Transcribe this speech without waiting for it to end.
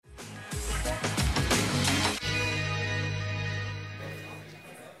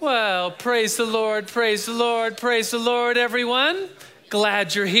Well, praise the Lord, praise the Lord, praise the Lord, everyone.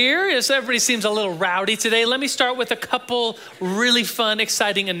 Glad you're here. Yes, everybody seems a little rowdy today. Let me start with a couple really fun,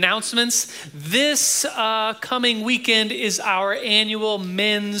 exciting announcements. This coming weekend is our annual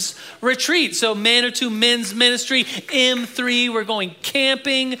men's retreat. So Manitou Men's Ministry, M3, we're going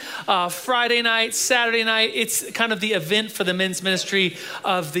camping Friday night, Saturday night. It's kind of the event for the men's ministry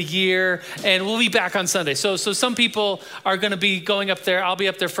of the year. And we'll be back on Sunday. So some people are going to be going up there. I'll be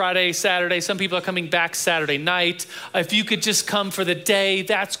up there Friday, Saturday. Some people are coming back Saturday night. If you could just come for the day,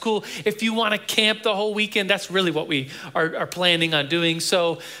 that's cool. If you want to camp the whole weekend, that's really what we are planning on doing.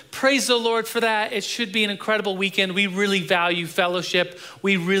 So praise the Lord for that. It should be an incredible weekend. We really value fellowship.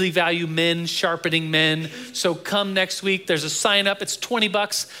 We really value men sharpening men. So come next week. There's a sign up. It's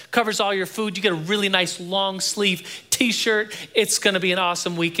 $20, covers all your food. You get a really nice long sleeve t-shirt. It's going to be an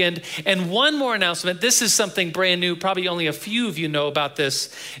awesome weekend. And one more announcement. This is something brand new. Probably only a few of you know about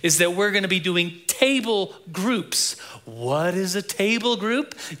this, is that we're going to be doing table groups. What is a table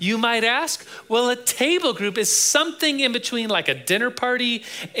group, you might ask? Well, a table group is something in between like a dinner party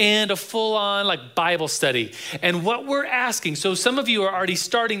and a full-on like Bible study. And what we're asking, so some of you are already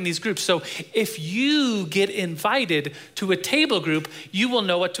starting these groups. So if you get invited to a table group, you will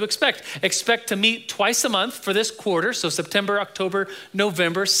know what to expect. Expect to meet twice a month for this quarter. So September, October,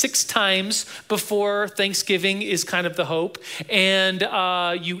 November, 6 times before Thanksgiving is kind of the hope. And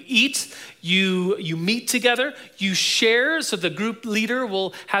you eat. You meet together, you share, so the group leader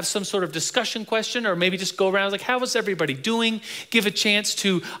will have some sort of discussion question, or maybe just go around like, how is everybody doing? Give a chance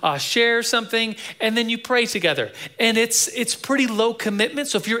to share something, and then you pray together. And it's pretty low commitment,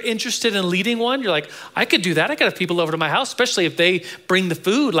 so if you're interested in leading one, you're like, I could do that. I could have people over to my house, especially if they bring the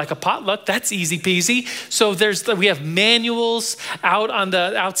food, like a potluck, that's easy peasy. So we have manuals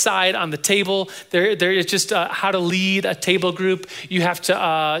outside on the table. There is just how to lead a table group. You have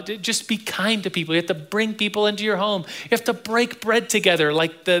to just be kind to people. You have to bring people into your home. You have to break bread together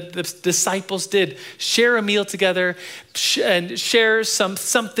like the disciples did. Share a meal together and share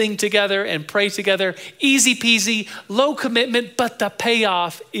something together and pray together. Easy peasy, low commitment, but the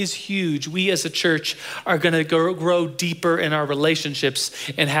payoff is huge. We as a church are going to grow deeper in our relationships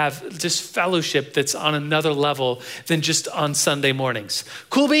and have just fellowship that's on another level than just on Sunday mornings.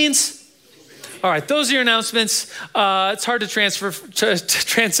 Cool beans? All right, those are your announcements. It's hard to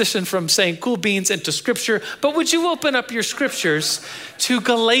transition from saying cool beans into scripture, but would you open up your scriptures to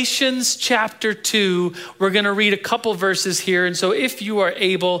Galatians chapter 2? We're going to read a couple verses here. And so if you are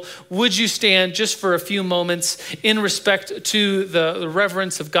able, would you stand just for a few moments in respect to the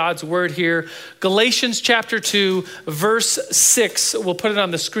reverence of God's word here? Galatians chapter 2, verse 6. We'll put it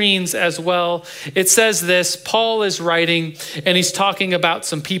on the screens as well. It says this. Paul is writing, and he's talking about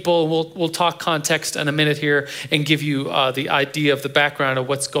some people. We'll talk context in a minute here and give you the idea of the background of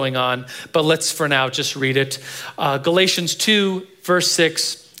what's going on. But let's for now just read it. Galatians 2, verse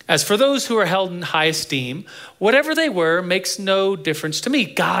 6. As for those who are held in high esteem, whatever they were makes no difference to me.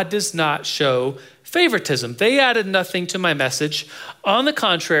 God does not show favoritism. They added nothing to my message. On the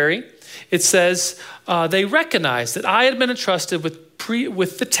contrary, it says they recognized that I had been entrusted with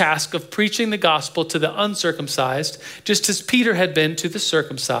the task of preaching the gospel to the uncircumcised, just as Peter had been to the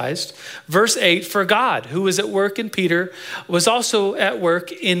circumcised. Verse 8, for God, who was at work in Peter, was also at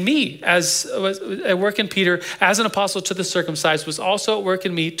work in me, as an apostle to the circumcised, was also at work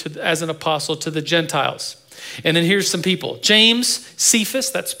in me as an apostle to the Gentiles. And then here's some people. James, Cephas,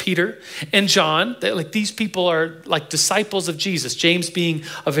 that's Peter, and John. These people are like disciples of Jesus. James being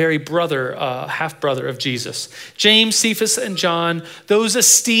a very half-brother of Jesus. James, Cephas, and John, those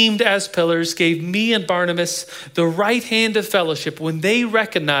esteemed as pillars, gave me and Barnabas the right hand of fellowship when they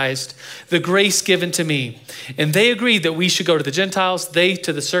recognized the grace given to me. And they agreed that we should go to the Gentiles, they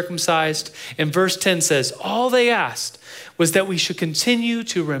to the circumcised. And verse 10 says, all they asked was that we should continue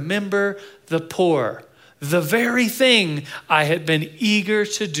to remember the poor. The very thing I had been eager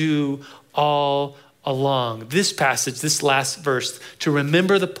to do all along. This passage, this last verse, to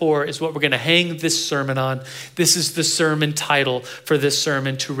remember the poor, is what we're going to hang this sermon on. This is the sermon title for this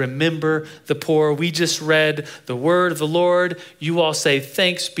sermon, to remember the poor. We just read the word of the Lord. You all say,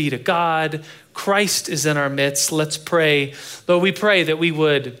 thanks be to God. Christ is in our midst. Let's pray. Lord, we pray that we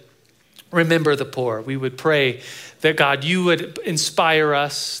would remember the poor. We would pray that, God, you would inspire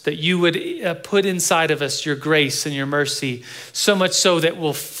us, that you would put inside of us your grace and your mercy, so much so that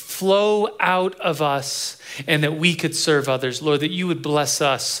will flow out of us and that we could serve others. Lord, that you would bless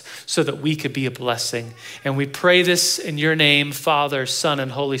us so that we could be a blessing. And we pray this in your name, Father, Son,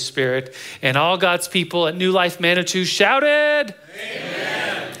 and Holy Spirit. And all God's people at New Life Manitou shouted,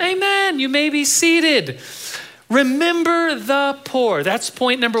 Amen. Amen. You may be seated. Remember the poor. That's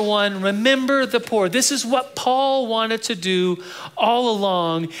point number one. Remember the poor. This is what Paul wanted to do all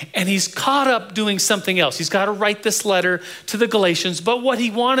along, and he's caught up doing something else. He's got to write this letter to the Galatians, but what he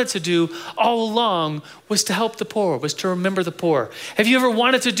wanted to do all along was to help the poor, was to remember the poor. Have you ever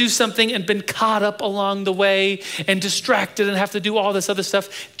wanted to do something and been caught up along the way and distracted and have to do all this other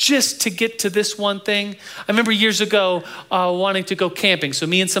stuff just to get to this one thing? I remember years ago wanting to go camping. So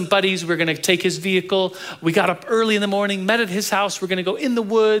me and some buddies, we were going to take his vehicle. We got up early in the morning, met at his house. We're going to go in the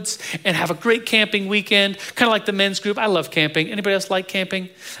woods and have a great camping weekend, kind of like the men's group. I love camping. Anybody else like camping?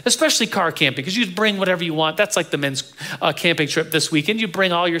 Especially car camping, because you bring whatever you want. That's like the men's camping trip this weekend. You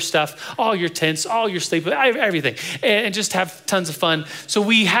bring all your stuff, all your tents, all your sleep, everything, and just have tons of fun. So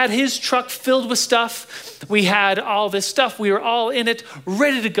we had his truck filled with stuff. We had all this stuff. We were all in it,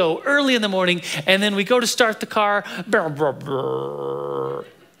 ready to go early in the morning. And then we go to start the car.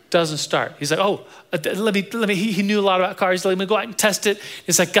 Doesn't start. He's like, oh, let me, he knew a lot about cars. Let me go out and test it.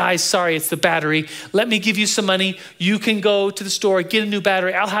 It's like, guys, sorry, it's the battery. Let me give you some money. You can go to the store, get a new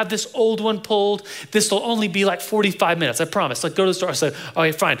battery. I'll have this old one pulled. This will only be like 45 minutes. I promise. Like, go to the store. I said,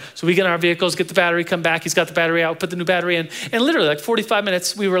 okay, fine. So we get in our vehicles, get the battery, come back. He's got the battery out, put the new battery in. And literally like 45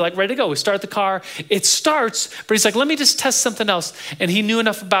 minutes, we were like ready to go. We start the car. It starts, but he's like, let me just test something else. And he knew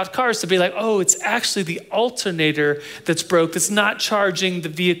enough about cars to be like, oh, it's actually the alternator that's broke, that's not charging the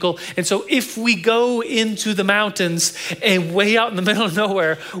vehicle. And so if we go into the mountains and way out in the middle of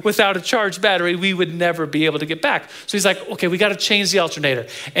nowhere without a charged battery, we would never be able to get back. So he's like, okay, we got to change the alternator.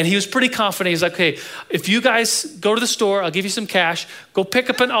 And he was pretty confident. He's like, okay, if you guys go to the store, I'll give you some cash, go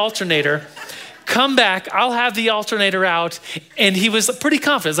pick up an alternator, come back, I'll have the alternator out. And he was pretty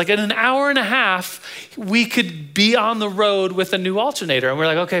confident. It's like in an hour and a half, we could be on the road with a new alternator. And we're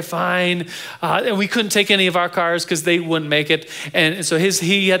like, okay, fine. And we couldn't take any of our cars because they wouldn't make it. And so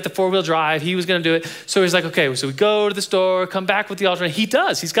he had the 4-wheel drive. He was going to do it. So he's like, okay, so we go to the store, come back with the alternator. He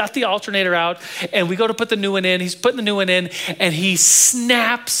does. He's got the alternator out. And we go to put the new one in. He's putting the new one in. And he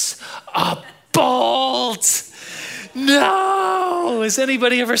snaps a bolt. No, has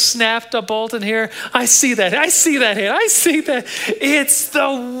anybody ever snapped a bolt in here? I see that. I see that here. I see that. It's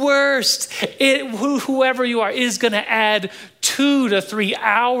the worst. Whoever you are is going to add 2 to 3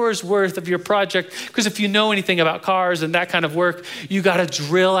 hours worth of your project. Because if you know anything about cars and that kind of work, you got to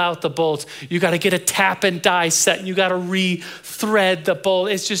drill out the bolts. You got to get a tap and die set, and you got to re-thread the bolt.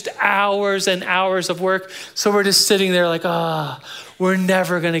 It's just hours and hours of work. So we're just sitting there like, we're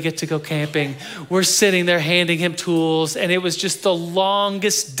never going to get to go camping. We're sitting there handing him tools, and it was just the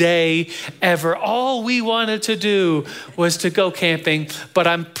longest day ever. All we wanted to do was to go camping, but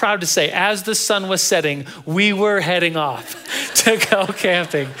I'm proud to say, as the sun was setting, we were heading off to go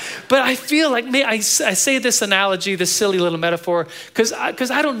camping. But I feel like, I say this analogy, this silly little metaphor, because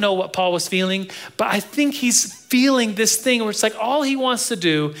I don't know what Paul was feeling, but I think he's feeling this thing where it's like all he wants to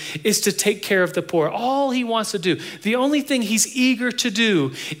do is to take care of the poor. All he wants to do. The only thing he's eager to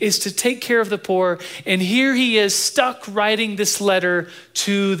do is to take care of the poor. And here he is stuck writing this letter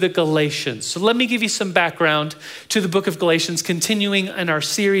to the Galatians. So let me give you some background to the book of Galatians, continuing in our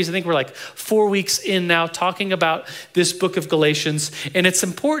series. I think we're like 4 weeks in now talking about this book of Galatians. And it's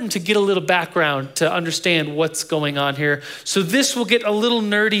important to get a little background to understand what's going on here. So this will get a little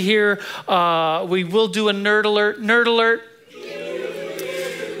nerdy here. We will do a nerd alert. Nerd alert.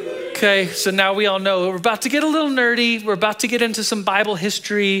 Okay, so now we all know we're about to get a little nerdy. We're about to get into some Bible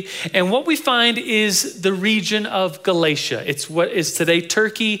history. And what we find is the region of Galatia. It's what is today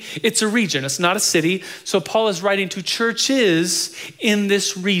Turkey. It's a region. It's not a city. So Paul is writing to churches in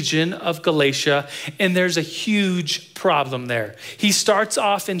this region of Galatia. And there's a huge problem there. He starts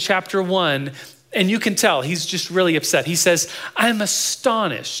off in chapter 1. And you can tell he's just really upset. He says, I'm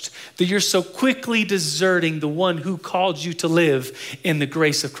astonished that you're so quickly deserting the one who called you to live in the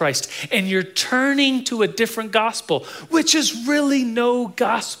grace of Christ. And you're turning to a different gospel, which is really no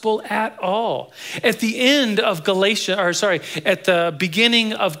gospel at all. At the end of at the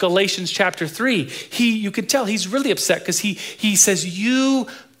beginning of Galatians chapter 3, you can tell he's really upset because he says, you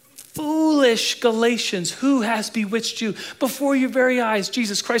foolish Galatians, who has bewitched you? Before your very eyes,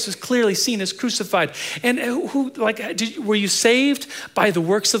 Jesus Christ was clearly seen as crucified. And were you saved by the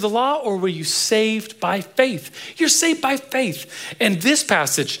works of the law, or were you saved by faith? You're saved by faith. And this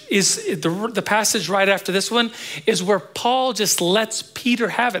passage is the passage right after this one is where Paul just lets Peter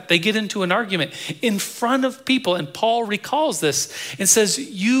have it. They get into an argument in front of people, and Paul recalls this and says,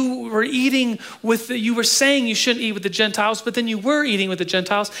 you were saying you shouldn't eat with the Gentiles, but then you were eating with the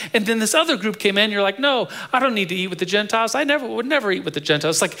Gentiles. And then this other group came in, you're like, no, I don't need to eat with the Gentiles. I would never eat with the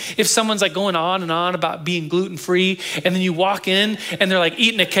Gentiles. It's like if someone's like going on and on about being gluten-free, and then you walk in and they're like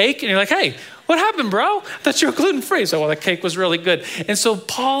eating a cake, and you're like, hey, What happened, bro? I thought you were gluten-free. So, well, the cake was really good. And so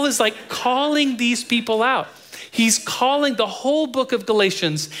Paul is like calling these people out. He's calling, the whole book of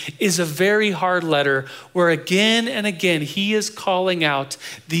Galatians is a very hard letter where again and again he is calling out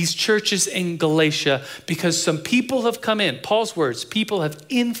these churches in Galatia because some people have come in, Paul's words, people have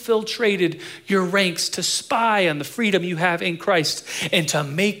infiltrated your ranks to spy on the freedom you have in Christ and to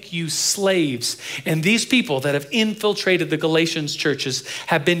make you slaves. And these people that have infiltrated the Galatians churches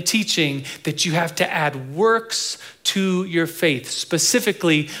have been teaching that you have to add works to your faith,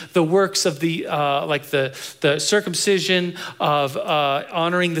 specifically the works of the circumcision, of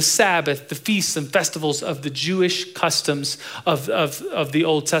honoring the Sabbath, the feasts and festivals of the Jewish customs of the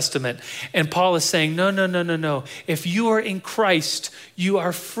Old Testament. And Paul is saying, no. If you are in Christ, you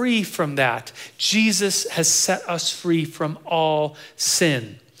are free from that. Jesus has set us free from all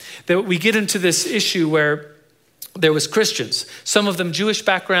sin. That we get into this issue where there was Christians, some of them Jewish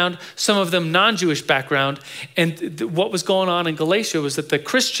background, some of them non-Jewish background. And what was going on in Galatia was that the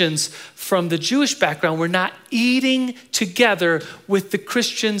Christians from the Jewish background were not eating together with the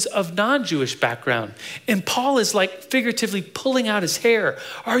Christians of non-Jewish background. And Paul is like figuratively pulling out his hair.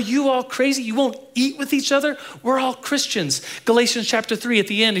 Are you all crazy? You won't eat with each other? We're all Christians. Galatians chapter 3 at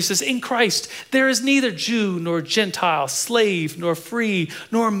the end, he says, in Christ, there is neither Jew nor Gentile, slave nor free,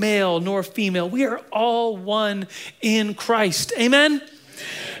 nor male nor female. We are all one in Christ. Amen?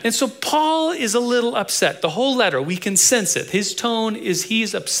 And so Paul is a little upset. The whole letter, we can sense it. His tone is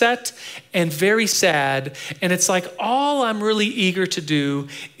he's upset and very sad. And it's like all I'm really eager to do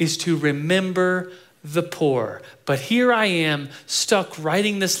is to remember the poor. But here I am stuck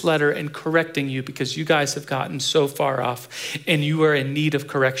writing this letter and correcting you because you guys have gotten so far off and you are in need of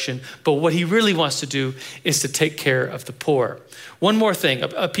correction. But what he really wants to do is to take care of the poor. One more thing,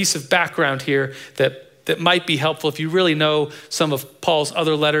 a piece of background here that might be helpful if you really know some of Paul's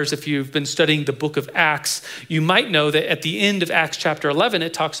other letters. If you've been studying the book of Acts, you might know that at the end of Acts chapter 11,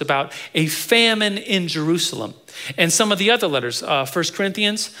 it talks about a famine in Jerusalem. And some of the other letters, 1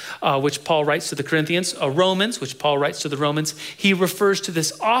 Corinthians, which Paul writes to the Corinthians, Romans, which Paul writes to the Romans, he refers to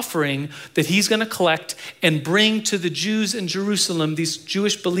this offering that he's going to collect and bring to the Jews in Jerusalem, these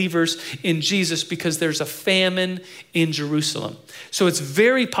Jewish believers in Jesus, because there's a famine in Jerusalem. So it's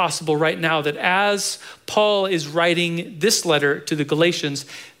very possible right now that as Paul is writing this letter to the Galatians,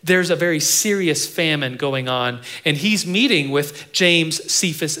 there's a very serious famine going on. And he's meeting with James,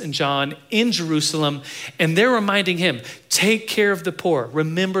 Cephas, and John in Jerusalem. And they're reminding him, take care of the poor,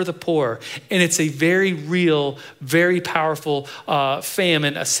 remember the poor. And it's a very real, very powerful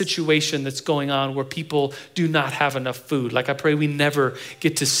famine, a situation that's going on where people do not have enough food. Like I pray we never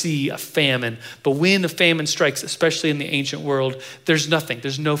get to see a famine. But when a famine strikes, especially in the ancient world, there's nothing.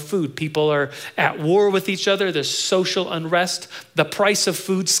 There's no food. People are at war with each other. There's social unrest. The price of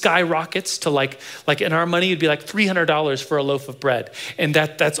food skyrockets to like in our money, it'd be like $300 for a loaf of bread. And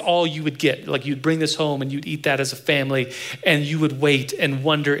that's all you would get. Like you'd bring this home and you'd eat that as a family and you would wait and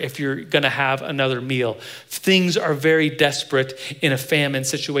wonder if you're going to have another meal. Things are very desperate in a famine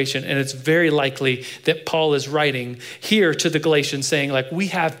situation. And it's very likely that Paul is writing here to the Galatians saying like, we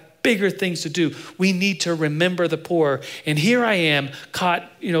have bigger things to do. We need to remember the poor. And here I am caught,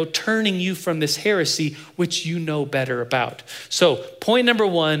 turning you from this heresy, which you know better about. So point number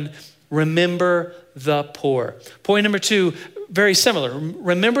one, remember the poor. Point number two, very similar.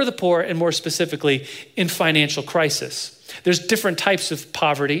 Remember the poor, and more specifically in financial crisis. There's different types of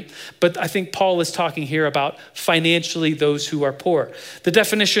poverty, but I think Paul is talking here about financially those who are poor. The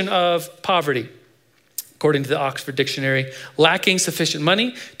definition of poverty, according to the Oxford Dictionary, lacking sufficient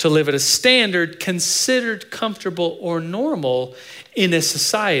money to live at a standard considered comfortable or normal in a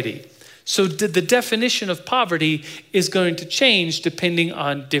society. So the definition of poverty is going to change depending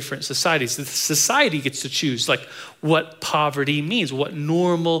on different societies. The society gets to choose like what poverty means, what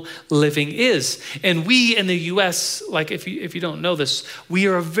normal living is. And we in the US, like if you don't know this, we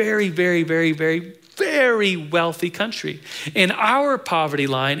are a very, very, very, very, very wealthy country. And our poverty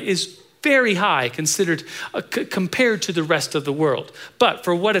line is very high considered compared to the rest of the world. But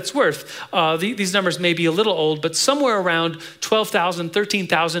for what it's worth, these numbers may be a little old, but somewhere around 12,000,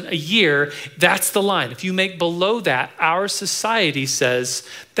 13,000 a year, that's the line. If you make below that, our society says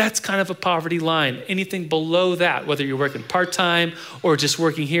that's kind of a poverty line. Anything below that, whether you're working part-time or just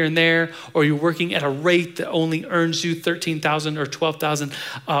working here and there, or you're working at a rate that only earns you 13,000 or 12,000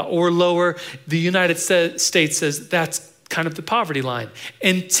 or lower, the United States says that's kind of the poverty line.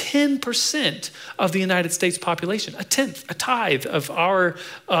 And 10% of the United States population, a tithe of our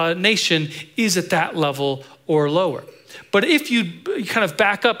nation is at that level or lower. But if you kind of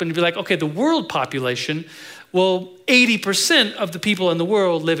back up and be like, okay, the world population, Well, 80% of the people in the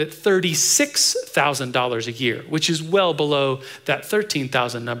world live at $36,000 a year, which is well below that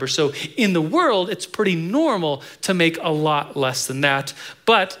 13,000 number. So in the world, it's pretty normal to make a lot less than that.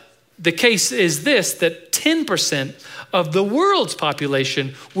 But the case is this, that 10% of the world's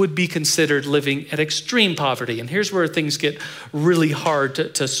population would be considered living at extreme poverty. And here's where things get really hard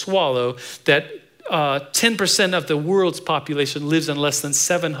to swallow, that 10% of the world's population lives on less than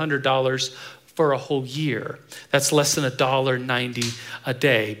 $700 for a whole year. That's less than $1.90 a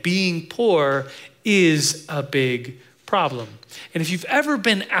day. Being poor is a big problem. And if you've ever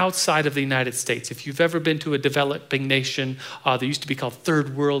been outside of the United States, if you've ever been to a developing nation that used to be called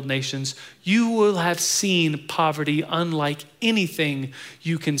third world nations, you will have seen poverty unlike anything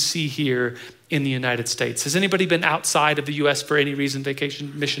you can see here in the United States. Has anybody been outside of the US for any reason,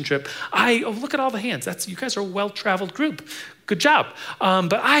 vacation, mission trip? Look at all the hands. You guys are a well-traveled group. Good job.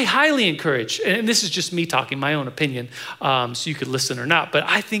 But I highly encourage, and this is just me talking, my own opinion, so you could listen or not, but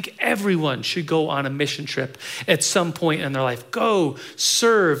I think everyone should go on a mission trip at some point in their life. Go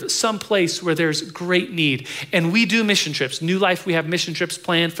serve someplace where there's great need. And we do mission trips. New Life, we have mission trips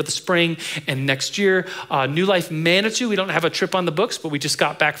planned for the spring and next year. New Life Manitou, we don't have a trip on the books, but we just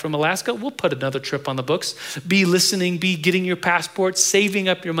got back from Alaska. We'll put another trip on the books. Be listening, be getting your passport, saving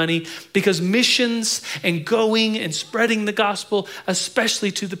up your money, because missions and going and spreading the gospel,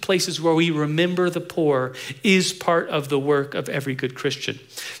 especially to the places where we remember the poor, is part of the work of every good Christian.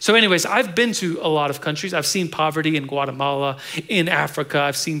 So anyways, I've been to a lot of countries. I've seen poverty in Guatemala, in Africa.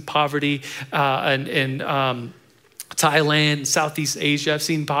 I've seen poverty in Thailand, Southeast Asia. I've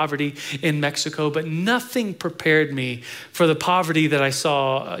seen poverty in Mexico, but nothing prepared me for the poverty that I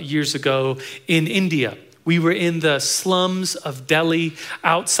saw years ago in India. We were in the slums of Delhi,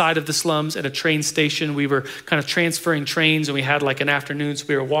 outside of the slums at a train station. We were kind of transferring trains, and we had like an afternoon, so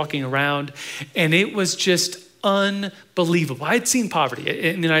we were walking around, and it was just unbelievable. I'd seen poverty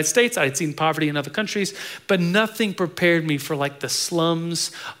in the United States. I'd seen poverty in other countries, but nothing prepared me for like the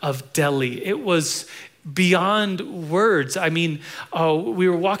slums of Delhi. It was beyond words. I mean, we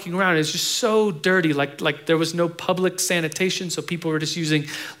were walking around. It was just so dirty. Like there was no public sanitation, so people were just using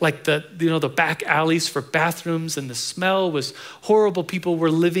like the back alleys for bathrooms, and the smell was horrible. People were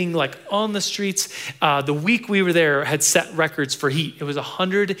living like on the streets. The week we were there had set records for heat. It was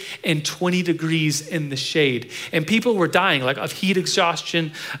 120 degrees in the shade, and people were dying like of heat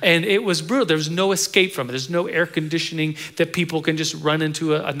exhaustion, and it was brutal. There was no escape from it. There's no air conditioning that people can just run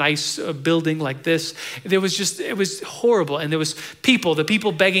into a nice building like this. It was horrible. And there was the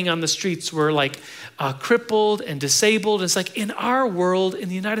people begging on the streets were like crippled and disabled. It's like in our world, in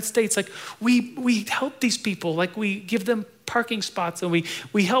the United States, like we help these people, like we give them parking spots and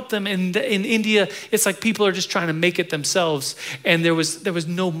we help them. And in India, it's like people are just trying to make it themselves. And there was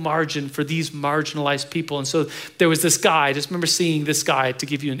no margin for these marginalized people. And so there was this guy, I just remember seeing this guy to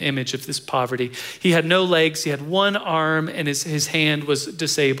give you an image of this poverty. He had no legs, he had one arm, and his hand was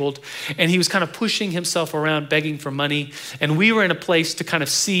disabled. And he was kind of pushing himself around, begging for money. And we were in a place to kind of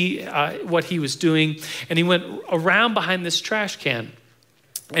see what he was doing. And he went around behind this trash can.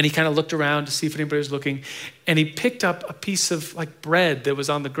 And he kind of looked around to see if anybody was looking. And he picked up a piece of like bread that was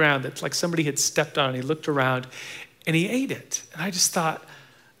on the ground that like somebody had stepped on. He looked around and he ate it. And I just thought,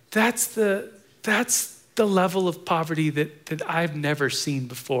 that's the level of poverty that I've never seen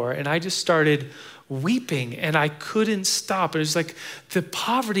before. And I just started weeping, and I couldn't stop. It was like the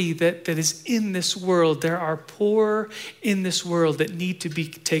poverty that is in this world. There are poor in this world that need to be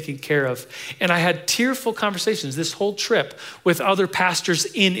taken care of. And I had tearful conversations this whole trip with other pastors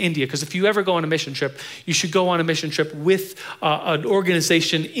in India, because if you ever go on a mission trip, you should go on a mission trip with an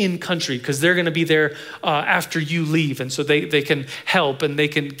organization in country, because they're going to be there after you leave. And so they can help, and they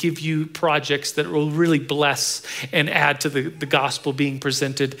can give you projects that will really bless and add to the gospel being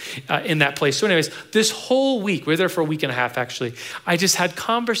presented in that place. So anyways, this whole week, we were there for a week and a half actually, I just had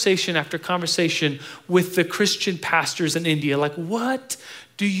conversation after conversation with the Christian pastors in India. Like, what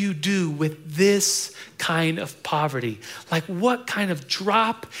do you do with this kind of poverty? Like, what kind of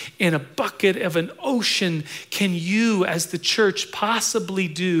drop in a bucket of an ocean can you as the church possibly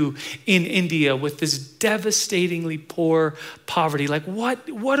do in India with this devastatingly poor poverty? Like, what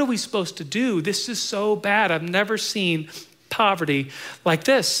are we supposed to do? This is so bad. I've never seen poverty like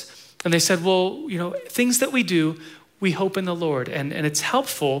this. And they said, well, things that we do, we hope in the Lord. And it's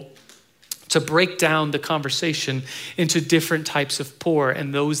helpful to break down the conversation into different types of poor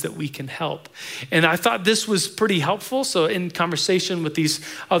and those that we can help. And I thought this was pretty helpful. So in conversation with these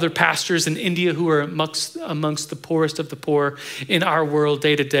other pastors in India who are amongst the poorest of the poor in our world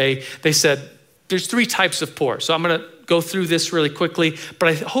day to day, they said, there's three types of poor. So I'm going to go through this really quickly,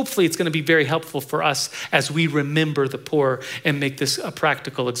 but hopefully it's going to be very helpful for us as we remember the poor and make this a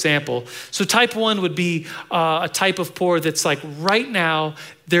practical example. So type 1 would be a type of poor that's like right now,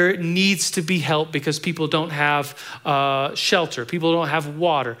 there needs to be help because people don't have shelter. People don't have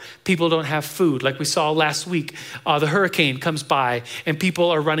water. People don't have food. Like we saw last week, the hurricane comes by and people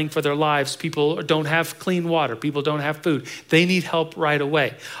are running for their lives. People don't have clean water. People don't have food. They need help right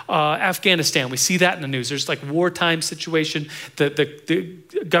away. Afghanistan, we see that in the news. There's like wartime situation. The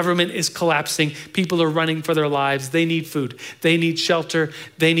government is collapsing. People are running for their lives. They need food. They need shelter.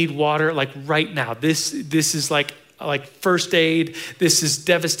 They need water like right now. This is like first aid. This is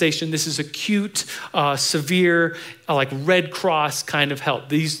devastation. This is acute, severe, like Red Cross kind of help.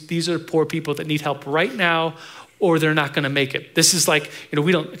 These are poor people that need help right now, or they're not going to make it. This is like,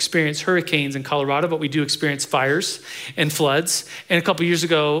 we don't experience hurricanes in Colorado, but we do experience fires and floods. And a couple years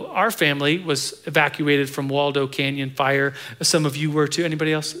ago, our family was evacuated from Waldo Canyon fire. Some of you were too.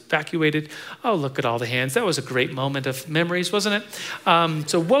 Anybody else evacuated? Oh, look at all the hands. That was a great moment of memories, wasn't it?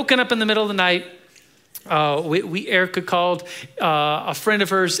 So woken up in the middle of the night, Erica called a friend of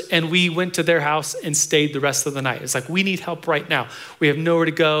hers and we went to their house and stayed the rest of the night. It's like, we need help right now. We have nowhere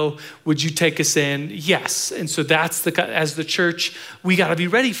to go. Would you take us in? Yes. And so that's as the church, we got to be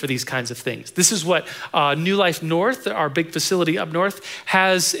ready for these kinds of things. This is what New Life North, our big facility up north,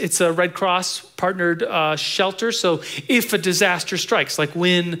 has. It's a Red Cross partnered shelter. So if a disaster strikes, like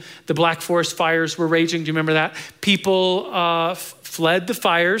when the Black Forest fires were raging, do you remember that? People fled the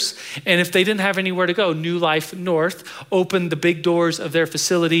fires, and if they didn't have anywhere to go, New Life North opened the big doors of their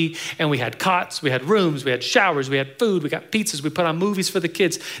facility, and we had cots, we had rooms, we had showers, we had food, we got pizzas, we put on movies for the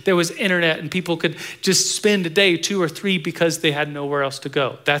kids. There was internet, and people could just spend a day, 2 or 3, because they had nowhere else to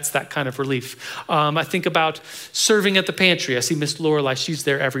go. That's that kind of relief. I think about serving at the pantry. I see Miss Lorelei, she's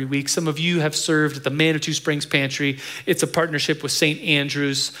there every week. Some of you have served at the Manitou Springs Pantry. It's a partnership with St.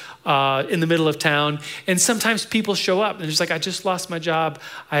 Andrews in the middle of town, and sometimes people show up, and they're just like, I just lost my job.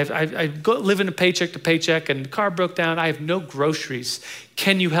 I live in a paycheck to paycheck and the car broke down. I have no groceries.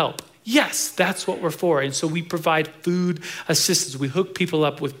 Can you help? Yes, that's what we're for. And so we provide food assistance. We hook people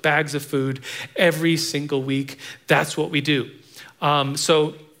up with bags of food every single week. That's what we do.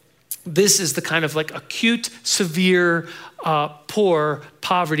 So this is the kind of like acute, severe, poor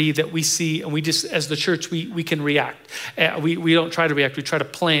poverty that we see, and we just, as the church, we can react. We don't try to react, we try to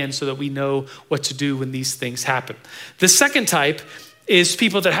plan so that we know what to do when these things happen. The second type is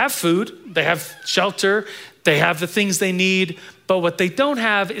people that have food, they have shelter, they have the things they need, but what they don't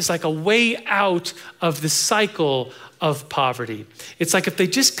have is like a way out of the cycle of poverty. It's like if they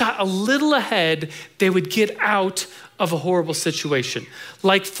just got a little ahead, they would get out of a horrible situation.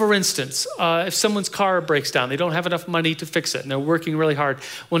 Like for instance, if someone's car breaks down, they don't have enough money to fix it and they're working really hard.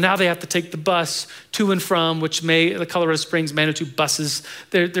 Well, now they have to take the bus to and from, the Colorado Springs, Manitou buses,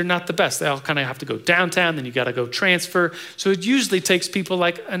 they're not the best. They all kind of have to go downtown, then you got to go transfer. So it usually takes people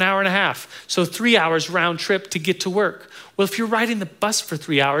like an hour and a half. So 3 hours round trip to get to work. Well, if you're riding the bus for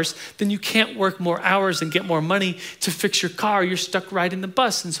 3 hours, then you can't work more hours and get more money to fix your car. You're stuck riding the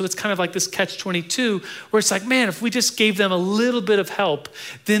bus. And so it's kind of like this catch-22 where it's like, man, if we just gave them a little bit of help,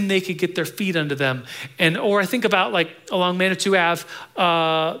 then they could get their feet under them. Or I think about like along Manitou Ave,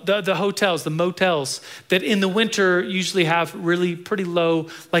 the hotels, the motels that in the winter usually have really pretty low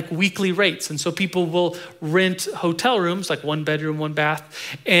like weekly rates. And so people will rent hotel rooms, like 1 bedroom, 1 bath,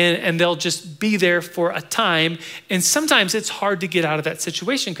 and they'll just be there for a time. And sometimes it's hard to get out of that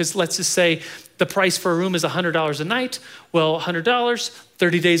situation because let's just say the price for a room is $100 a night. Well, $100,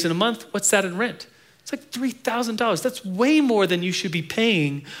 30 days in a month, what's that in rent? It's like $3,000. That's way more than you should be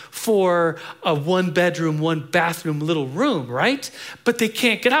paying for a 1 bedroom, 1 bathroom little room, right? But they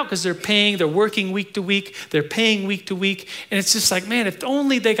can't get out because they're working week to week, they're paying week to week. And it's just like, man, if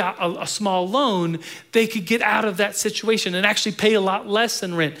only they got a small loan, they could get out of that situation and actually pay a lot less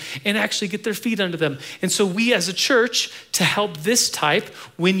in rent and actually get their feet under them. And so we as a church, to help this type,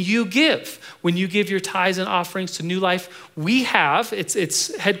 when you give your tithes and offerings to New Life,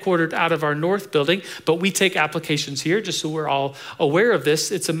 it's headquartered out of our North building, but we take applications here just so we're all aware of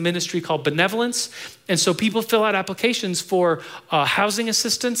this. It's a ministry called Benevolence. And so people fill out applications for housing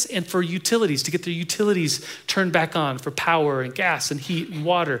assistance and for utilities, to get their utilities turned back on for power and gas and heat and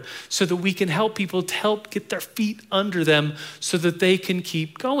water, so that we can help people to help get their feet under them so that they can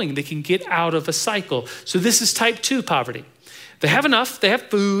keep going. They can get out of a cycle. So this is type 2 poverty. They have enough, they have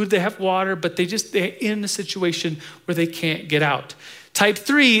food, they have water, but they're in a situation where they can't get out. Type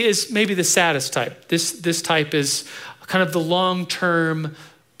 3 is maybe the saddest type. This type is kind of the long-term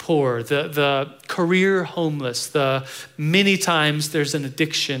poor, the career homeless, the many times there's an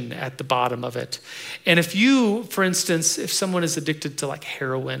addiction at the bottom of it. And if you, for instance, if someone is addicted to like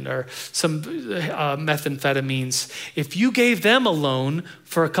heroin or some methamphetamines, if you gave them a loan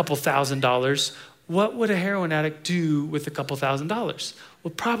for a couple $1,000s, what would a heroin addict do with a couple $1,000s? Will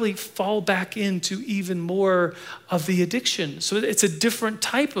probably fall back into even more of the addiction. So it's a different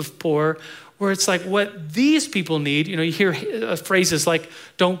type of poor where it's like what these people need. You hear phrases like,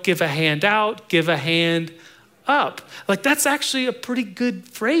 don't give a hand out, give a hand up. Like that's actually a pretty good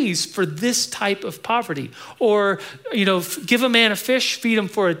phrase for this type of poverty. Or, give a man a fish, feed him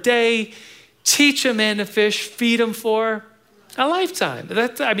for a day, teach a man to fish, feed him for a lifetime.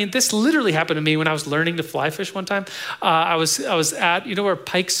 This literally happened to me when I was learning to fly fish one time. I was at, where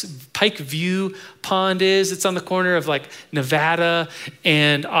Pike View Pond is? It's on the corner of like Nevada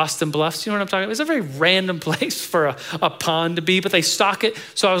and Austin Bluffs. You know what I'm talking about? It's a very random place for a pond to be, but they stock it.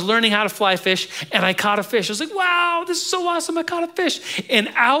 So I was learning how to fly fish and I caught a fish. I was like, wow, this is so awesome. I caught a fish. And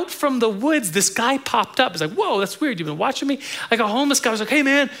out from the woods, this guy popped up. He's like, whoa, that's weird. You've been watching me? Like a homeless guy was like, hey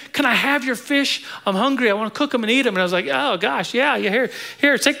man, can I have your fish? I'm hungry. I want to cook them and eat them. And I was like, oh gosh, yeah,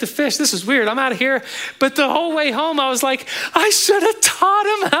 here, take the fish. This is weird. I'm out of here. But the whole way home, I was like, I should have taught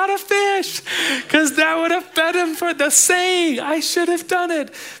him how to fish because that would have fed him for the saying. I should have done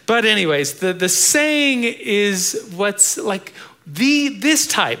it. But anyways, the saying is what's like, this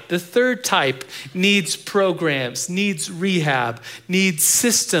type, the third type, needs programs, needs rehab, needs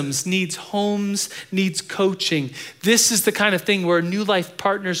systems, needs homes, needs coaching. This is the kind of thing where New Life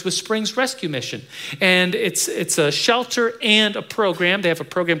partners with Springs Rescue Mission. And it's a shelter and a program. They have a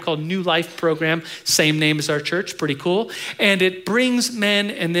program called New Life Program, same name as our church, pretty cool. And it brings men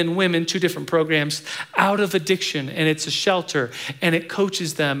and then women, two different programs, out of addiction. And it's a shelter and it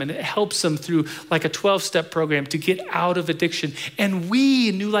coaches them and it helps them through like a 12-step program to get out of addiction. And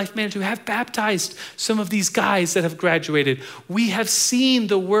we, New Life Management, who have baptized some of these guys that have graduated, we have seen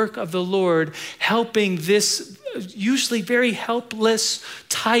the work of the Lord helping this usually very helpless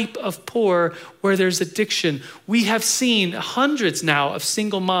type of poor where there's addiction. We have seen hundreds now of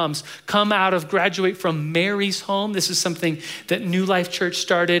single moms graduate from Mary's Home. This is something that New Life Church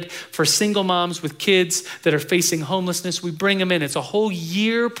started for single moms with kids that are facing homelessness. We bring them in. It's a whole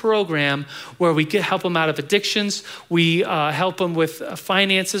year program where we help them out of addictions. We help them with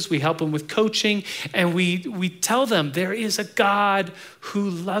finances. We help them with coaching. And we tell them there is a God who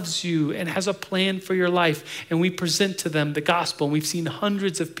loves you and has a plan for your life. And we present to them the gospel. And we've seen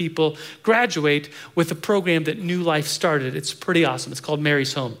hundreds of people graduate with a program that New Life started. It's pretty awesome. It's called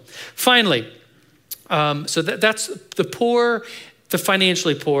Mary's Home. Finally, so that's the poor, the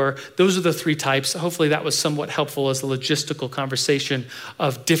financially poor. Those are the three types. Hopefully that was somewhat helpful as a logistical conversation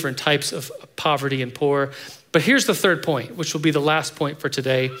of different types of poverty and poor. But here's the third point, which will be the last point for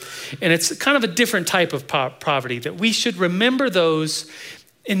today. And it's kind of a different type of poverty, that we should remember those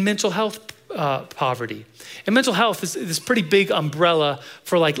in mental health poverty. And mental health is this pretty big umbrella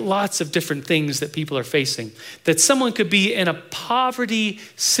for like lots of different things that people are facing. That someone could be in a poverty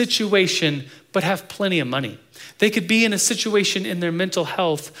situation, but have plenty of money. They could be in a situation in their mental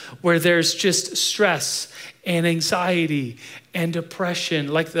health where there's just stress and anxiety and depression,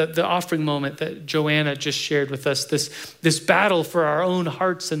 like the offering moment that Joanna just shared with us, this battle for our own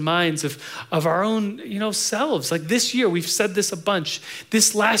hearts and minds of our own, selves. Like this year, we've said this a bunch.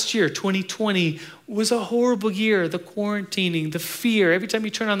 This last year, 2020, was a horrible year. The quarantining, the fear. Every time you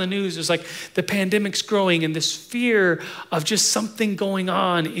turn on the news, there's like the pandemic's growing and this fear of just something going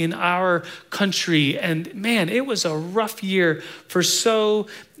on in our country. And man, it was a rough year for so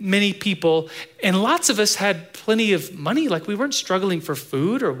many people. And lots of us had plenty of money. Like we weren't struggling for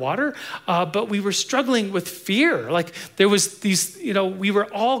food or water, but we were struggling with fear. Like there was these, we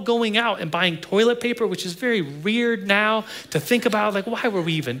were all going out and buying toilet paper, which is very weird now to think about. Like, why would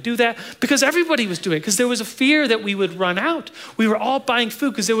we even do that? Because everybody was doing it, because there was a fear that we would run out. We were all buying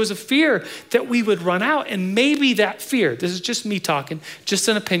food because there was a fear that we would run out. And maybe that fear, this is just me talking, just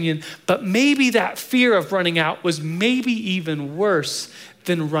an opinion, but maybe that fear of running out was maybe even worse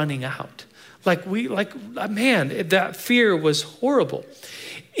than running out. That fear was horrible.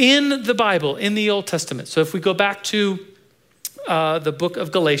 In the Bible, in the Old Testament, so if we go back to the book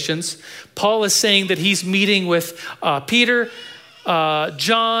of Galatians, Paul is saying that he's meeting with Peter,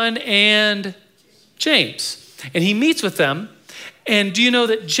 John, and James. And he meets with them. And do you know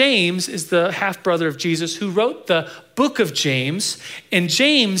that James is the half-brother of Jesus who wrote the book of James. And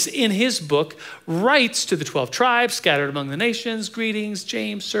James, in his book, writes to the 12 tribes scattered among the nations, greetings,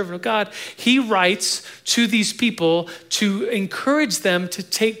 James, servant of God. He writes to these people to encourage them to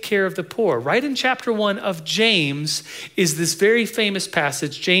take care of the poor. Right in chapter 1 of James is this very famous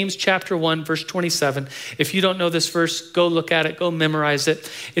passage, James chapter 1, verse 27. If you don't know this verse, go look at it, go memorize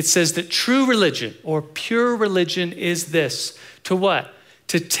it. It says that true religion or pure religion is this, to what?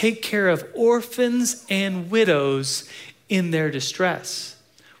 To take care of orphans and widows in their distress.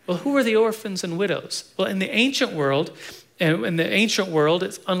 Well, who are the orphans and widows? Well, in the ancient world,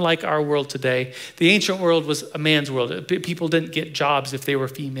 it's unlike our world today. The ancient world was a man's world. People didn't get jobs if they were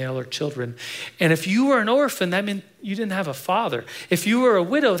female or children. And if you were an orphan, that meant you didn't have a father. If you were a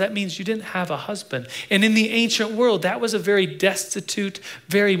widow, that means you didn't have a husband. And in the ancient world, that was a very destitute,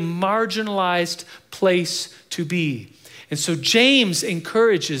 very marginalized place to be. And so James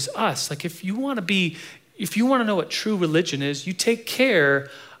encourages us, like if you want to know what true religion is, you take care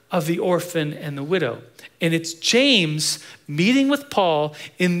of the orphan and the widow. And it's James meeting with Paul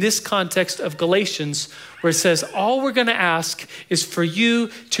in this context of Galatians where it says, all we're going to ask is for you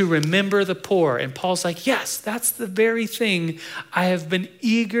to remember the poor. And Paul's like, yes, that's the very thing I have been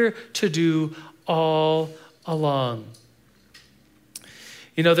eager to do all along.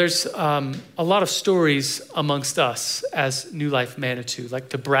 You know, there's a lot of stories amongst us as New Life Manitou, like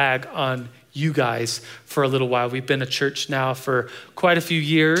to brag on you guys for a little while. We've been a church now for quite a few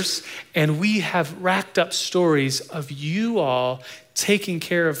years, and we have racked up stories of you all taking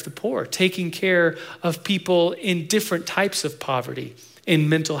care of the poor, taking care of people in different types of poverty, in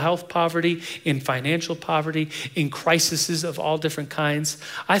mental health poverty, in financial poverty, in crises of all different kinds.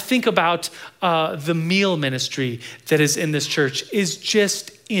 I think about the meal ministry that is in this church is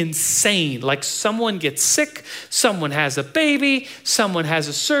just insane. Like someone gets sick, someone has a baby, someone has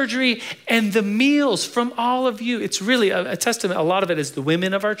a surgery, and the meals from all of you, it's really a testament. A lot of it is the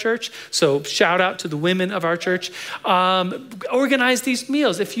women of our church. So shout out to the women of our church. Organize these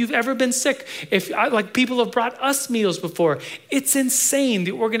meals. If you've ever been sick, like people have brought us meals before, it's insane.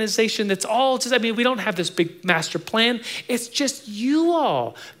 The organization that's all just, we don't have this big master plan. It's just you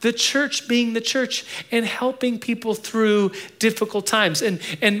all, the church being the church and helping people through difficult times.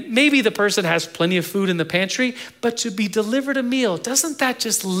 And maybe the person has plenty of food in the pantry, but to be delivered a meal, doesn't that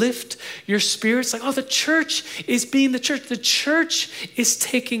just lift your spirits? Like, oh, the church is being the church. The church is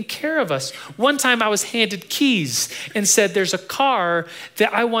taking care of us. One time I was handed keys and said, there's a car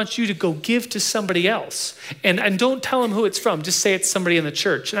that I want you to go give to somebody else. And don't tell them who it's from. Just say it's somebody in the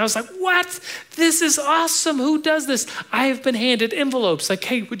church. And I was like, what? This is awesome. Who does this? I have been handed envelopes. Like,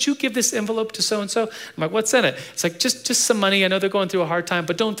 hey, would you give this envelope to so-and-so? I'm like, what's in it? It's like, just some money. I know they're going through a hard time,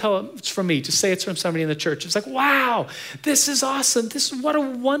 but don't tell them it's from me. Just say it's from somebody in the church. It's like, wow, this is awesome. What a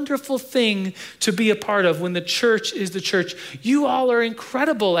wonderful thing to be a part of when the church is the church. You all are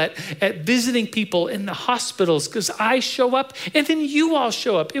incredible at visiting people in the hospitals because I show up and then you all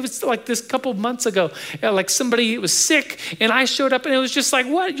show up. It was like this couple months ago, like somebody was sick and I showed up and it was just like,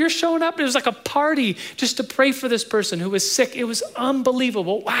 what? You're showing up? And it was like a party just to pray for this person who was sick. It was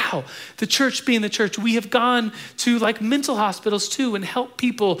unbelievable. Wow. The church being the church. We have gone to like mental hospitals too and helped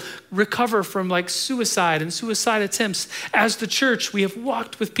people recover from like suicide and suicide attempts. As the church, we have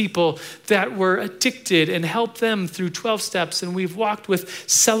walked with people that were addicted and helped them through 12 steps. And we've walked with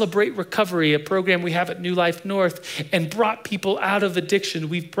Celebrate Recovery, a program we have at New Life North, and brought people out of addiction.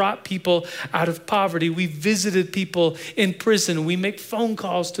 We've brought people out of poverty. We've visited people in prison. We make phone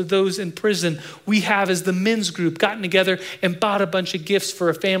calls to those in prison. We have, as the men's group, gotten together and bought a bunch of gifts for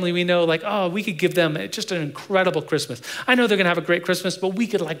a family we know, like, oh, we could give them just an incredible Christmas. I know they're going to have a great Christmas, but we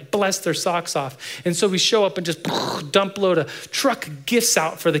could like bless their socks off. And so we show up and just dump load a truck of gifts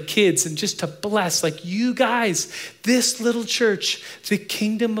out for the kids and just to bless, like, you guys, this little church, the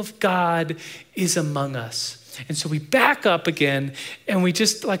kingdom of God is among us. And so we back up again and we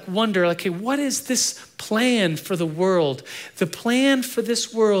just like wonder, like, hey, what is this plan for the world? The plan for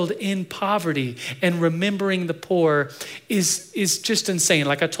this world in poverty and remembering the poor is just insane.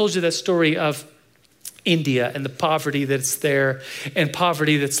 Like I told you that story of India and the poverty that's there and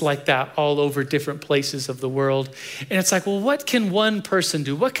poverty that's like that all over different places of the world. And it's like, well, what can one person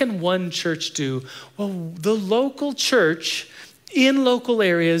do? What can one church do? Well, the local church in local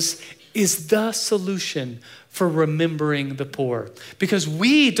areas is the solution for remembering the poor, because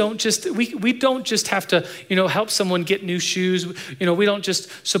we don't just have to, help someone get new shoes. We don't just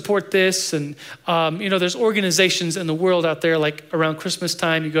support this. And, there's organizations in the world out there, like around Christmas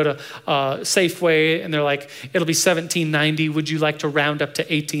time, you go to Safeway and they're like, it'll be $17.90. Would you like to round up to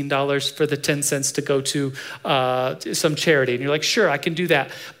 $18 for the 10 cents to go to some charity? And you're like, sure, I can do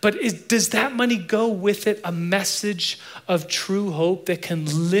that. But does that money go with it a message of true hope that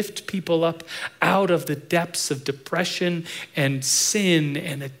can lift people up out of the depths of depression and sin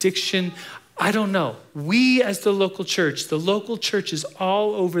and addiction? I don't know. We as the local churches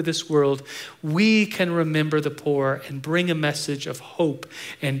all over this world, we can remember the poor and bring a message of hope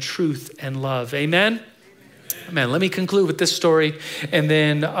and truth and love. Amen? Amen. Let me conclude with this story, and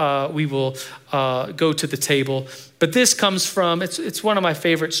then we will go to the table. But this comes from, it's one of my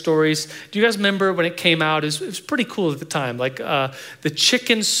favorite stories. Do you guys remember when it came out? It was pretty cool at the time, like the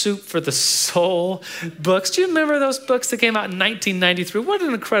Chicken Soup for the Soul books. Do you remember those books that came out in 1993? What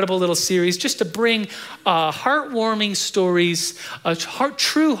an incredible little series, just to bring heartwarming stories,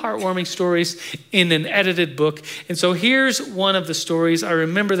 true heartwarming stories in an edited book. And so here's one of the stories. I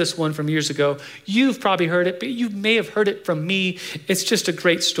remember this one from years ago. You've probably heard it, but you may have heard it from me. It's just a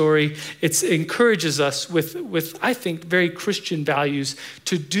great story. It encourages us with I think, very Christian values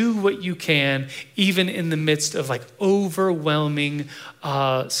to do what you can, even in the midst of like overwhelming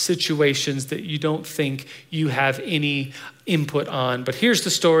situations that you don't think you have any input on. But here's the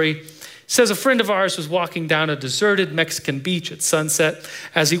story. It says a friend of ours was walking down a deserted Mexican beach at sunset.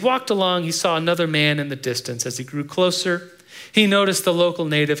 As he walked along, he saw another man in the distance. As he grew closer, he noticed the local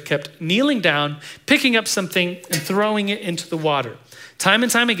native kept kneeling down, picking up something and throwing it into the water. Time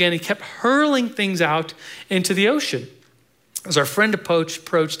and time again, he kept hurling things out into the ocean. As our friend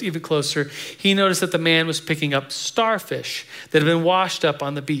approached even closer, he noticed that the man was picking up starfish that had been washed up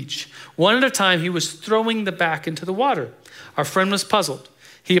on the beach. One at a time, he was throwing them back into the water. Our friend was puzzled.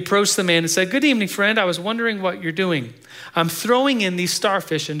 He approached the man and said, "Good evening, friend. I was wondering what you're doing. I'm throwing in these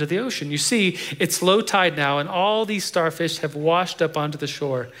starfish into the ocean. You see, it's low tide now, and all these starfish have washed up onto the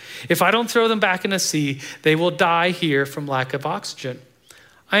shore. If I don't throw them back in the sea, they will die here from lack of oxygen."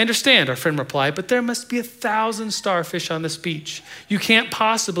 "I understand," our friend replied, "but there must be 1,000 starfish on this beach. You can't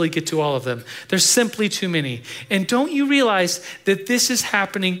possibly get to all of them. There's simply too many. And don't you realize that this is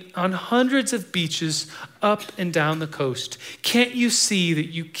happening on hundreds of beaches up and down the coast? Can't you see that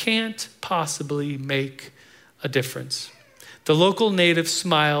you can't possibly make a difference?" The local native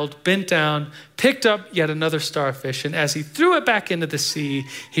smiled, bent down, picked up yet another starfish, and as he threw it back into the sea,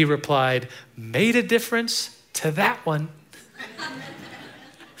 he replied, "Made a difference to that one."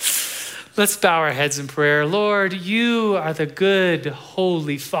 Let's bow our heads in prayer. Lord, you are the good,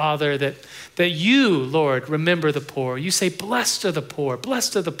 holy Father that you, Lord, remember the poor. You say, blessed are the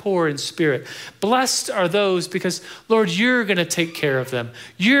poor in spirit. Blessed are those because, Lord, you're going to take care of them.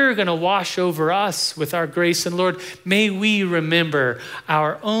 You're going to wash over us with our grace. And Lord, may we remember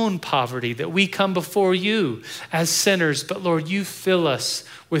our own poverty, that we come before you as sinners. But Lord, you fill us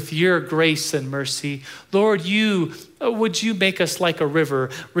with your grace and mercy. Lord, would you make us like a river,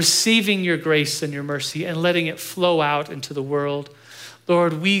 receiving your grace and your mercy and letting it flow out into the world?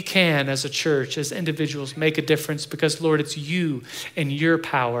 Lord, we can, as a church, as individuals, make a difference because, Lord, it's you and your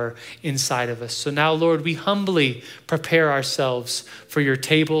power inside of us. So now, Lord, we humbly prepare ourselves for your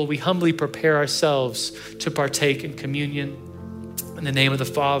table. We humbly prepare ourselves to partake in communion. In the name of the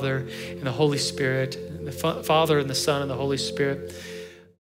Father and the Holy Spirit, and the Father and the Son and the Holy Spirit.